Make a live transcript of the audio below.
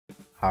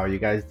How are you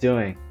guys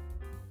doing?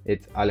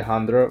 It's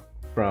Alejandro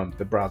from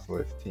the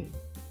browserless team.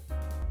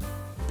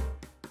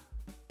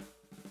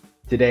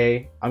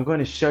 Today, I'm going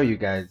to show you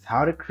guys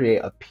how to create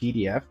a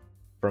PDF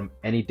from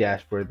any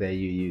dashboard that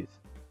you use.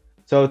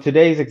 So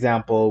today's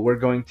example, we're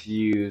going to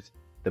use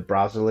the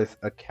browserless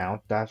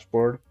account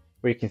dashboard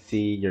where you can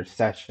see your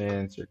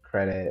sessions, your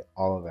credit,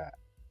 all of that.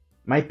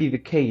 Might be the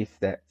case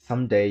that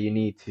someday you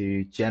need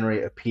to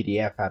generate a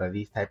PDF out of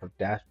these type of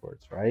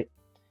dashboards, right?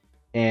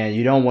 And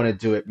you don't want to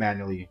do it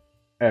manually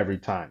every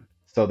time.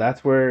 So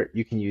that's where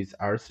you can use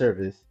our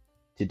service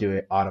to do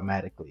it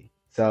automatically.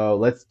 So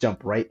let's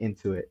jump right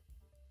into it.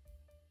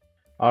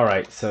 All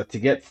right, so to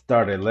get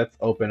started, let's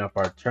open up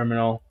our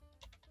terminal,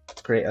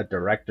 create a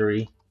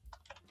directory.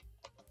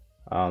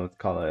 Let's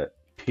call it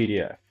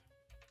PDF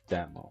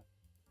demo.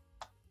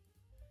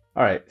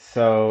 All right,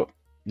 so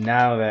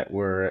now that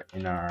we're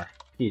in our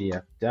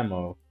PDF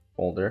demo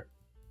folder,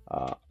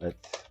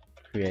 let's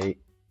create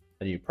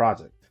a new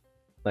project.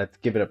 Let's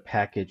give it a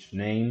package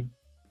name.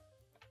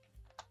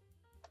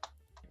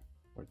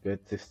 We're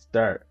good to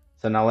start.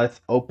 So now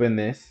let's open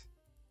this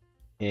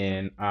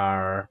in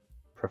our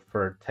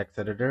preferred text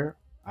editor.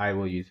 I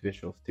will use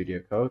Visual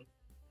Studio Code.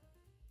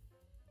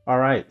 All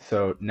right,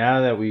 so now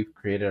that we've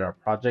created our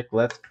project,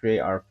 let's create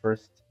our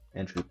first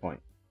entry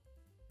point.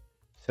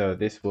 So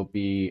this will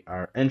be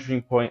our entry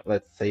point.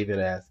 Let's save it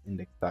as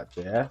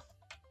index.js.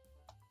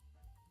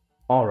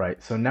 All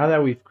right, so now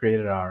that we've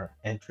created our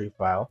entry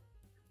file,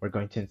 we're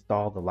going to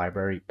install the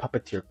library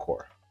Puppeteer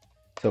Core.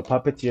 So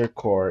Puppeteer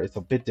Core is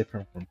a bit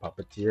different from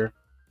Puppeteer.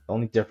 The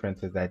only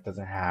difference is that it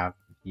doesn't have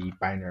the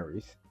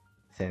binaries,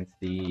 since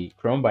the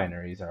Chrome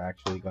binaries are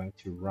actually going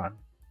to run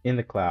in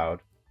the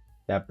cloud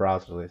that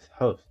browserless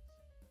hosts.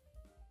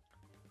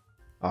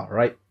 All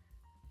right,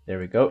 there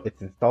we go.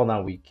 It's installed.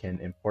 Now we can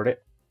import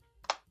it.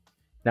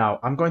 Now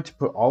I'm going to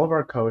put all of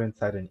our code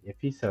inside an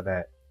IIFE so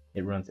that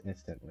it runs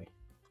instantly.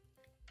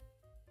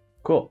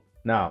 Cool.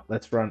 Now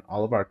let's run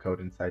all of our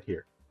code inside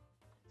here.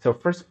 So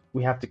first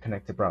we have to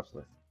connect to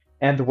browserless.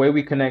 And the way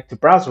we connect to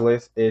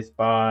browserless is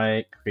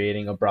by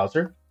creating a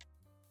browser.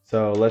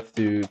 So let's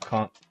do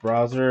const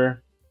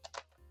browser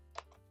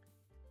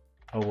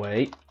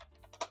await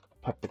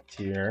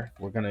Puppeteer.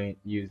 We're going to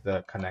use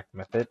the connect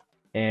method,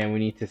 and we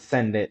need to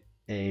send it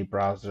a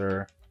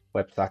browser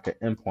WebSocket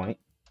endpoint,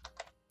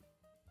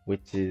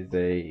 which is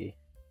a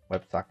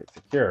WebSocket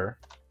secure,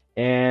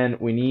 and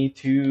we need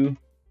to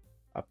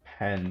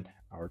append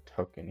our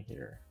token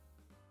here.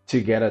 To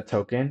get a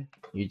token,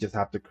 you just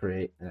have to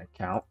create an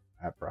account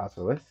at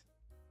browserless.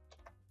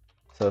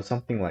 So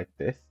something like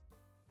this.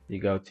 You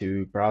go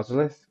to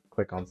browserless,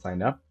 click on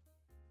sign up,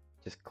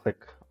 just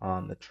click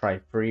on the try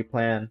free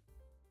plan.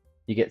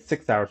 You get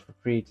 6 hours for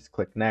free. Just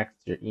click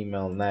next, your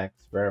email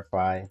next,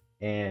 verify,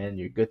 and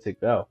you're good to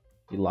go.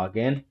 You log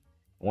in.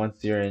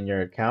 Once you're in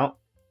your account,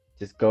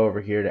 just go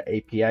over here to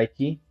API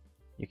key.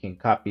 You can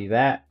copy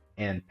that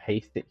and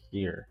paste it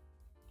here.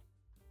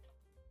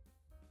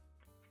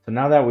 So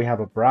now that we have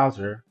a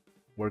browser,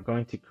 we're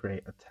going to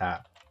create a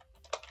tab.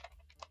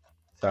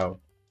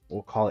 So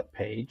we'll call it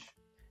page.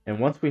 And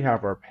once we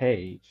have our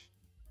page,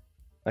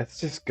 let's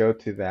just go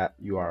to that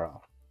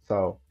URL.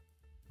 So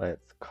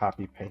let's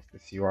copy paste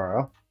this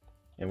URL,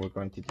 and we're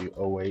going to do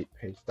await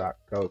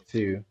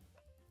page.go-to.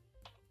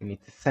 We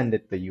need to send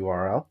it the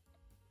URL.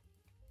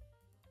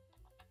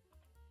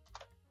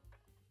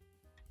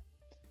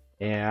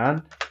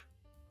 And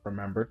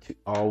remember to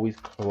always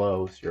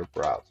close your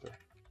browser.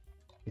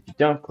 If you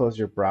don't close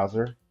your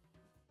browser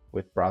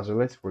with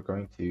browserless, we're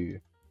going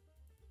to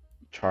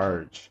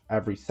charge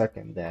every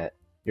second that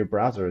your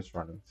browser is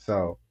running.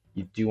 So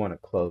you do want to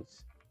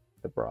close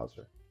the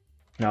browser.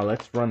 Now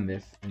let's run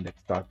this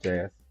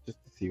index.js just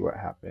to see what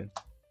happens.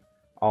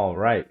 All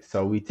right,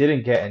 so we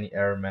didn't get any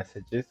error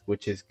messages,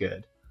 which is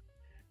good,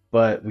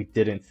 but we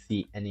didn't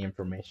see any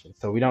information.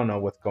 So we don't know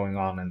what's going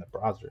on in the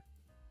browser.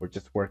 We're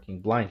just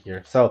working blind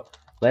here. So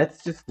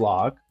let's just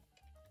log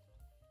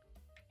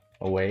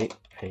await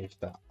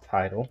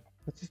page.title.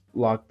 Let's just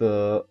log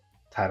the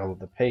title of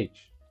the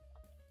page.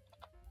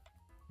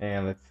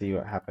 And let's see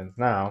what happens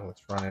now.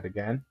 Let's run it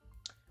again.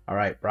 All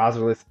right,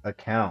 browserless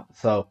account.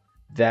 So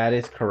that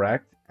is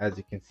correct. As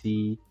you can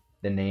see,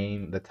 the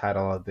name, the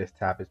title of this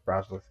tab is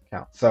browserless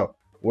account. So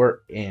we're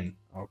in,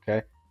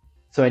 okay?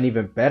 So an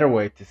even better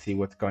way to see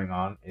what's going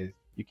on is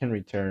you can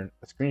return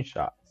a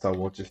screenshot. So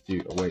we'll just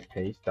do await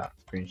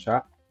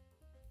page.screenshot.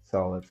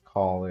 So let's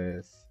call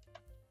this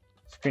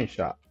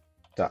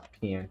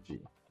screenshot.png.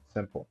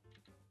 Simple.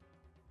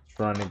 Let's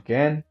run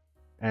again.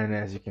 And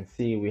as you can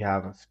see, we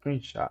have a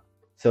screenshot.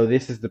 So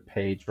this is the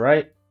page,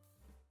 right?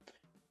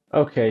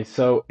 Okay,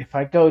 so if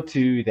I go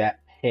to that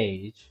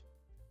page,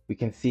 we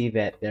can see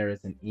that there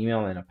is an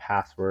email and a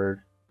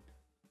password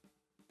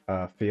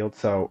field.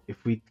 So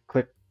if we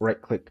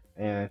right click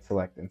and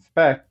select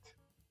inspect,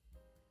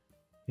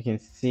 we can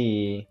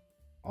see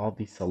all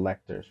these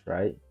selectors,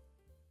 right?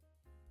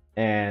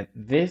 And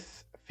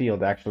this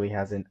field actually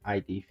has an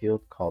ID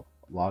field called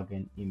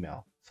login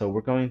email. So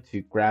we're going to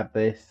grab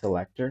this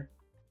selector.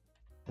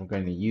 We're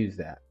going to use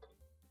that.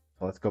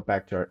 So let's go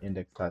back to our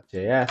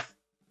index.js.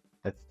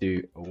 Let's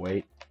do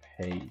await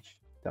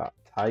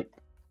page.type.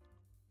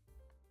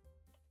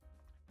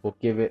 We'll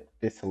give it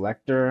this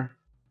selector.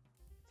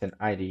 It's an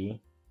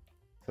ID.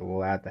 So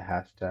we'll add the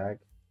hashtag.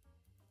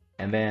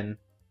 And then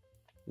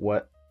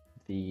what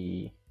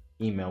the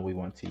email we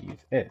want to use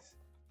is.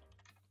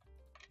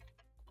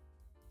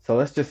 So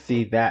let's just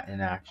see that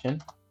in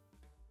action.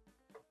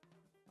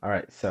 All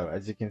right, so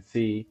as you can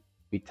see,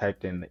 we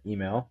typed in the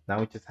email.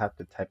 Now we just have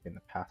to type in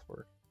the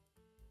password.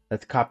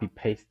 Let's copy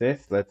paste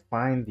this. Let's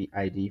find the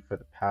ID for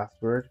the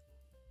password.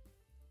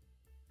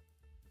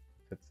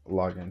 Let's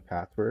login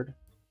password.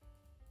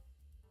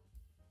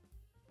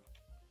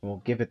 And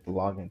we'll give it the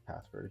login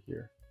password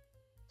here.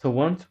 So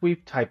once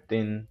we've typed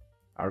in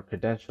our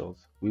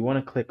credentials, we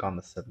want to click on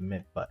the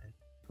submit button.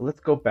 So let's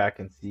go back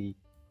and see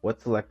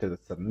what selector the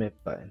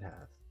submit button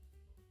has.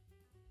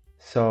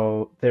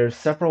 So there's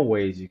several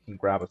ways you can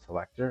grab a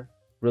selector.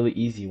 Really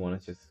easy one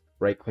is just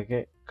right click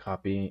it,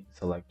 copy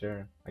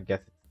selector. I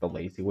guess it's the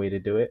lazy way to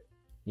do it.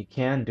 You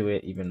can do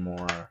it even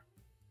more,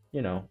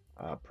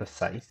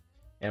 precise.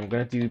 And we're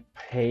going to do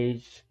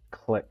page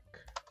click,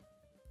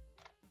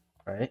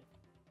 right?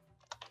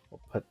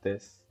 We'll put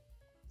this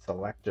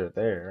selector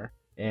there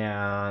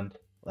and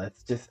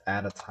let's just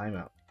add a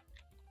timeout.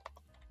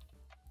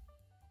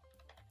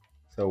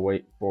 So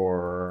wait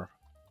for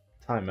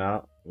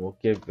timeout. We'll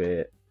give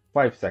it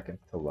 5 seconds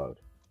to load.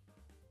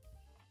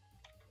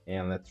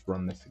 And let's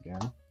run this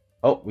again.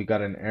 Oh, we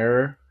got an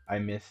error. I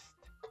missed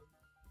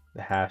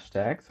the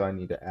hashtag, so I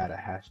need to add a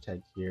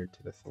hashtag here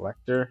to the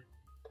selector.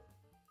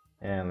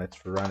 And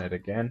let's run it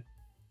again.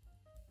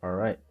 All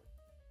right.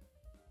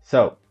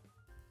 So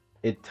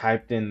it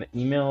typed in the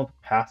email, the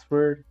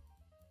password,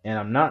 and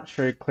I'm not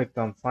sure it clicked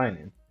on sign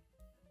in.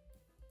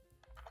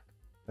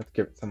 Let's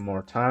give it some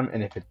more time.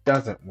 And if it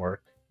doesn't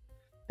work,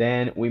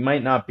 then we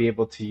might not be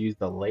able to use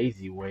the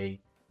lazy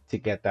way to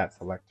get that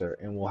selector,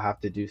 and we'll have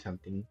to do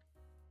something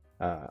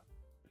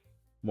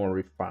more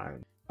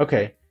refined.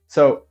 Okay,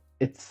 so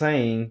it's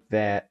saying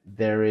that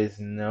there is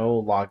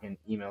no login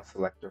email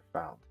selector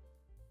found.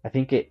 I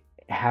think it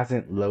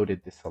hasn't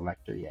loaded the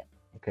selector yet.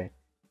 Okay,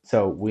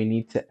 so we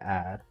need to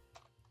add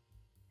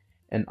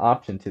an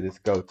option to this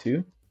go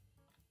to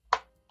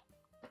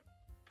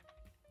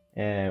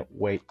and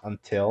wait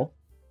until.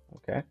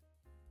 Okay,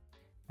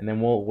 and then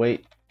we'll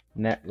wait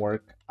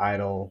network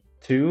idle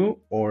 2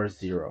 or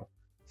 0.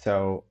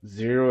 So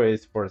 0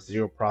 is for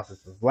 0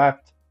 processes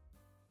left,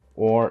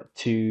 or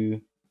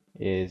 2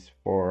 is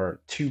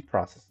for 2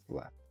 processes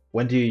left.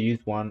 When do you use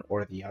one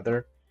or the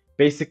other?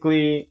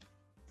 Basically,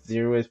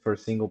 0 is for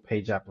single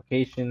page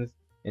applications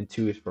and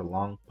 2 is for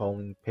long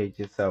polling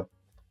pages. So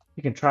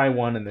you can try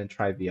one and then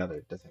try the other.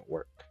 It doesn't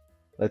work.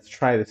 Let's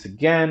try this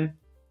again.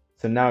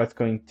 So now it's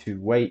going to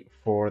wait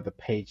for the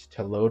page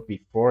to load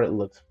before it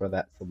looks for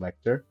that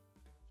selector.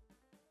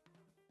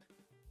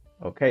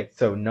 Okay,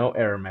 so no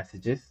error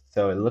messages.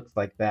 So it looks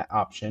like that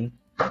option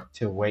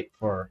to wait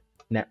for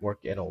network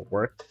it'll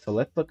work. So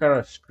let's look at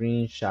our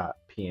screenshot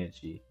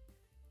PNG.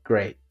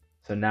 Great.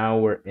 So now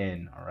we're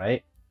in, all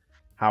right?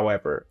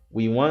 However,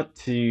 we want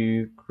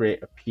to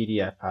create a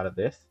PDF out of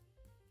this.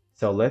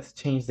 So let's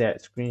change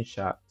that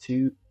screenshot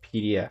to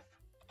PDF.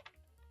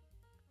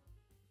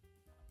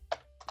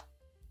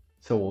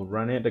 So we'll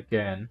run it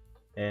again,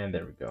 and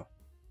there we go.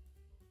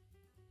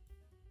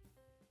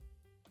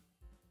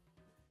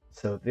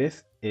 So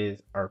this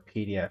is our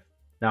PDF.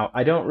 Now,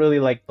 I don't really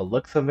like the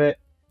looks of it,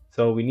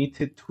 so we need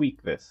to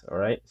tweak this, all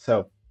right?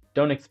 So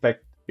don't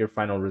expect your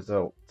final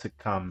result to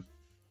come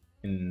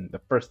in the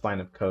first line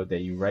of code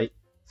that you write.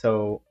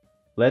 So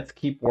let's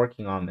keep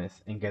working on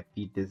this and get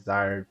the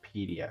desired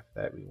PDF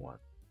that we want.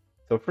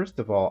 So first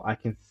of all, I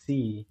can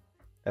see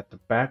that the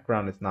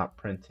background is not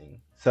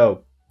printing.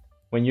 So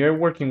when you're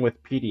working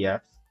with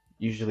PDFs,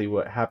 usually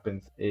what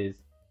happens is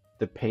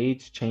the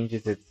page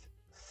changes its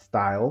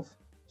styles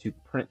to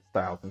print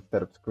styles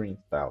instead of screen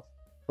styles.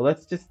 So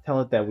let's just tell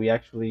it that we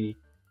actually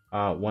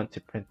want to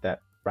print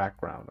that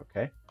background,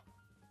 okay?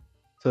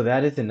 So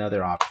that is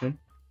another option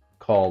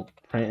called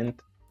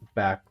print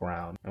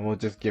background, and we'll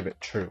just give it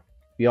true.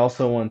 We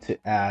also want to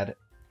add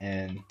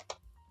an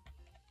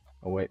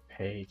await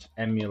page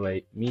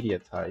emulate media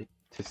type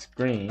to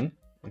screen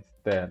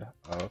instead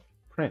of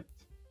print.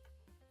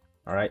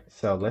 All right,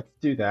 so let's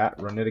do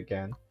that, run it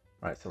again.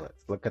 All right, so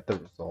let's look at the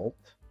result.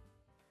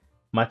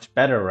 Much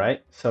better,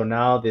 right? So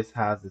now this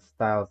has the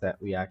styles that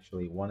we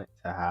actually want it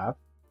to have.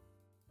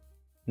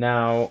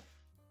 Now,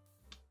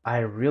 I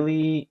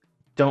really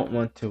don't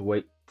want to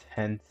wait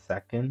 10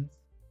 seconds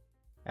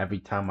every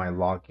time I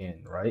log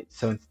in, right?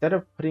 So instead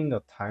of putting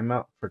a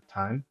timeout for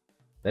time,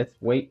 let's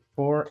wait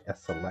for a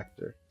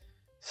selector.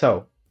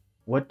 So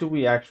what do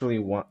we actually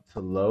want to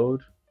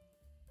load?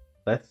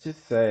 Let's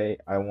just say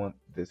I want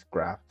this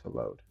graph to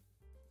load.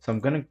 So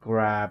I'm going to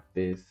grab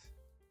this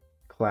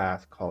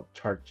class called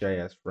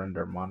chart.js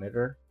render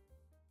monitor.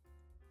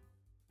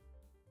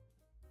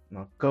 And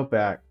I'll go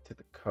back to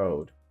the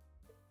code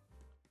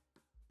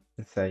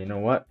and say, you know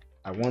what?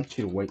 I want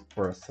you to wait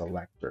for a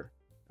selector.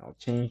 I'll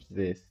change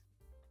this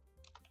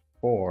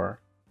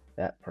for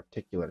that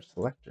particular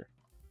selector.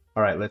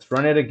 All right, let's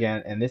run it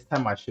again, and this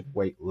time I should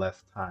wait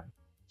less time.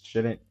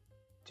 Shouldn't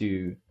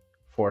do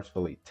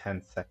forcefully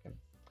 10 seconds.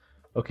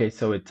 Okay,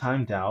 so it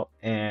timed out,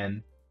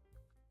 and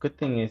good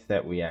thing is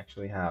that we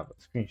actually have a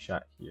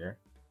screenshot here.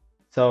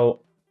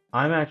 So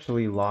I'm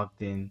actually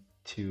logged in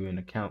to an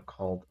account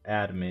called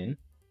admin,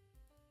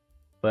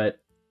 but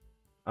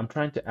I'm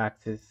trying to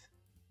access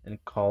a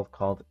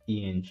called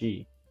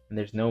ENG, and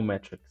there's no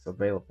metrics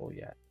available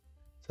yet.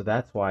 So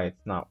that's why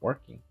it's not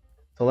working.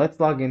 So let's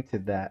log into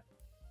that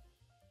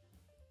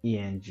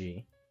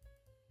ENG.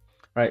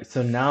 All right,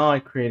 so now I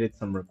created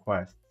some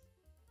requests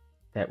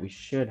that we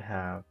should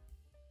have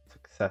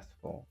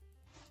successful.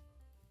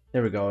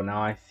 There we go.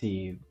 Now I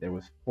see there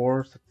was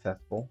 4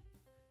 successful.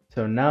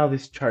 So now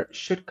this chart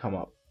should come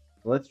up.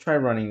 So let's try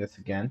running this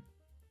again.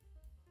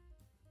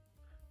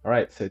 All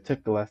right, so it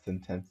took less than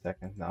 10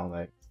 seconds. Now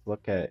let's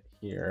look at it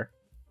here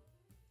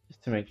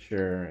just to make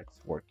sure it's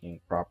working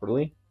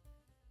properly.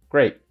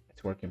 Great,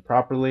 it's working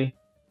properly.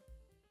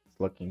 It's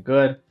looking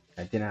good.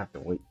 I didn't have to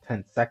wait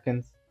 10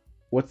 seconds.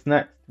 What's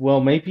next?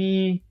 Well,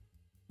 maybe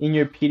in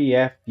your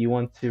PDF you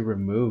want to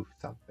remove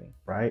something,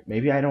 right?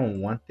 Maybe I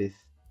don't want this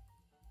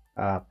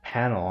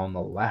panel on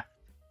the left.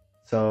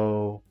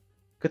 So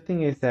good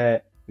thing is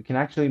that we can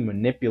actually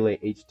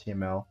manipulate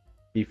HTML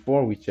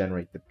before we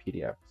generate the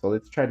PDF. So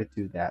let's try to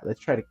do that. Let's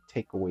try to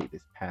take away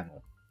this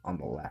panel on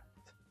the left.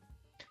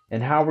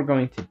 And how we're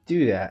going to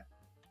do that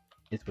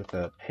is with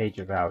a page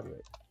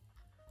evaluate.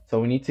 So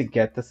we need to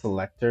get the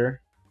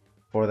selector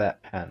for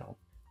that panel.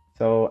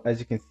 So as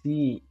you can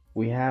see,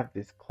 we have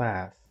this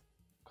class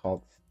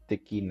called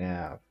sticky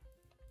nav,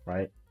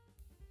 right?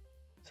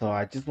 So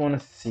I just want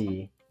to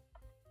see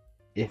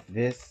if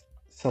this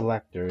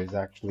selector is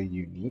actually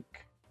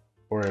unique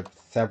or if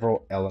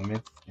several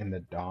elements in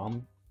the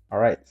DOM. All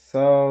right,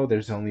 so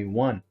there's only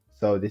one.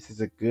 So this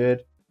is a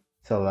good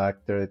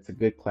selector. It's a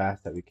good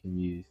class that we can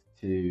use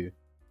to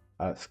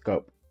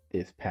scope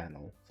this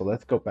panel. So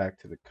let's go back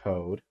to the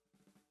code,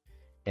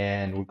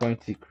 and we're going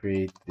to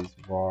create this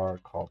var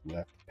called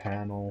left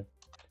panel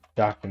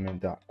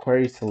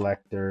document.query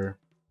selector.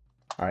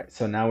 All right,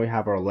 so now we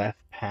have our left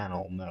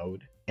panel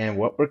node, and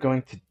what we're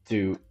going to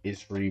do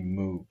is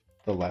remove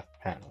the left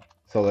panel.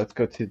 So let's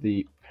go to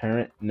the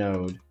parent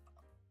node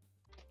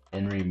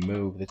and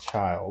remove the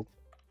child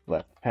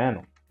left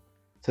panel.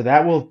 So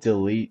that will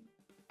delete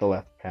the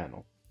left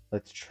panel.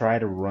 Let's try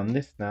to run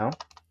this now.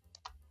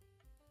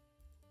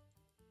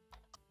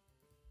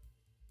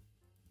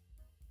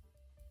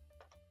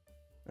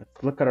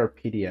 Let's look at our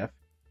PDF,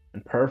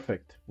 and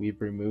perfect,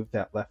 we've removed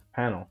that left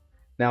panel.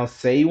 Now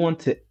say you want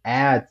to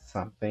add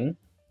something,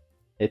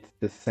 it's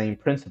the same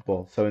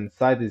principle. So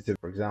inside this,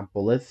 for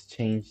example, let's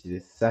change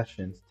this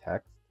sessions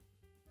text,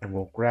 and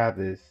we'll grab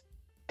this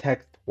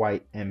text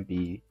white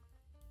MB,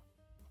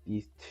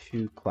 these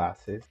 2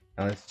 classes,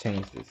 and let's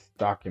change this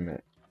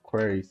document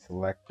query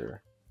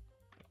selector.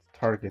 Let's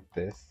target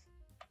this,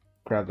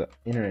 grab the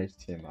inner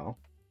HTML,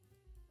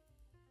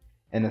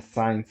 and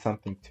assign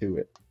something to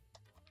it.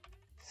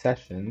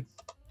 Sessions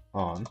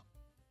on,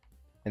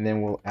 and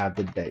then we'll add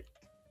the date.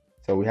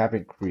 So we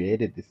haven't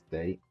created this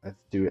date.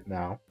 Let's do it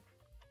now.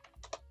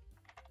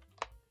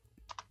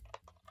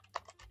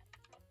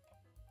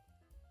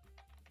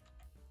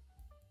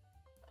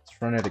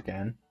 Let's run it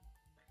again.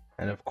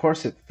 And of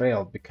course it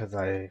failed because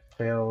I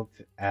failed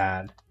to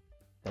add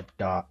the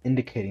dot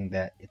indicating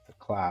that it's a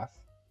class.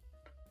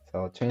 So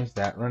I'll change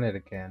that, run it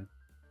again.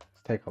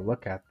 Let's take a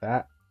look at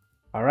that.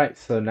 All right,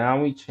 so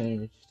now we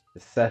changed the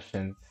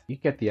sessions. You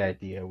get the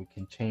idea. We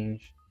can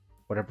change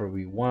whatever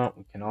we want.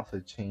 We can also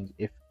change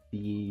if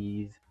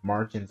these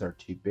margins are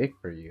too big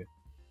for you.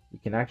 You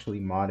can actually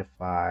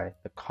modify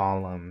the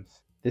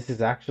columns. This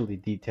is actually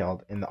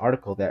detailed in the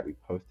article that we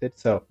posted.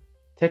 So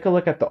take a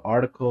look at the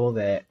article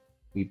that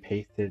we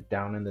pasted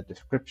down in the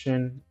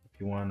description if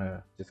you want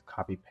to just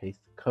copy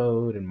paste the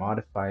code and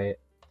modify it.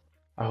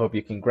 I hope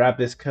you can grab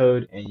this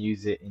code and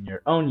use it in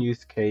your own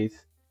use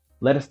case.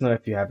 Let us know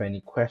if you have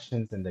any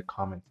questions in the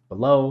comments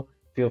below.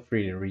 Feel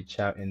free to reach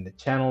out in the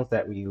channels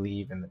that we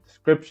leave in the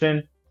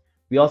description.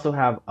 We also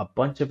have a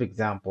bunch of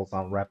examples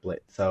on Replit,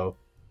 so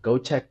go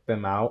check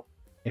them out.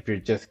 If you're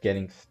just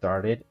getting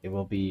started, it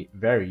will be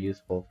very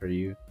useful for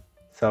you.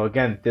 So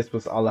again, this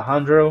was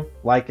Alejandro.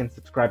 Like and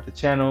subscribe to the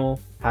channel.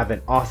 Have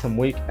an awesome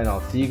week, and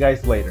I'll see you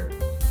guys later.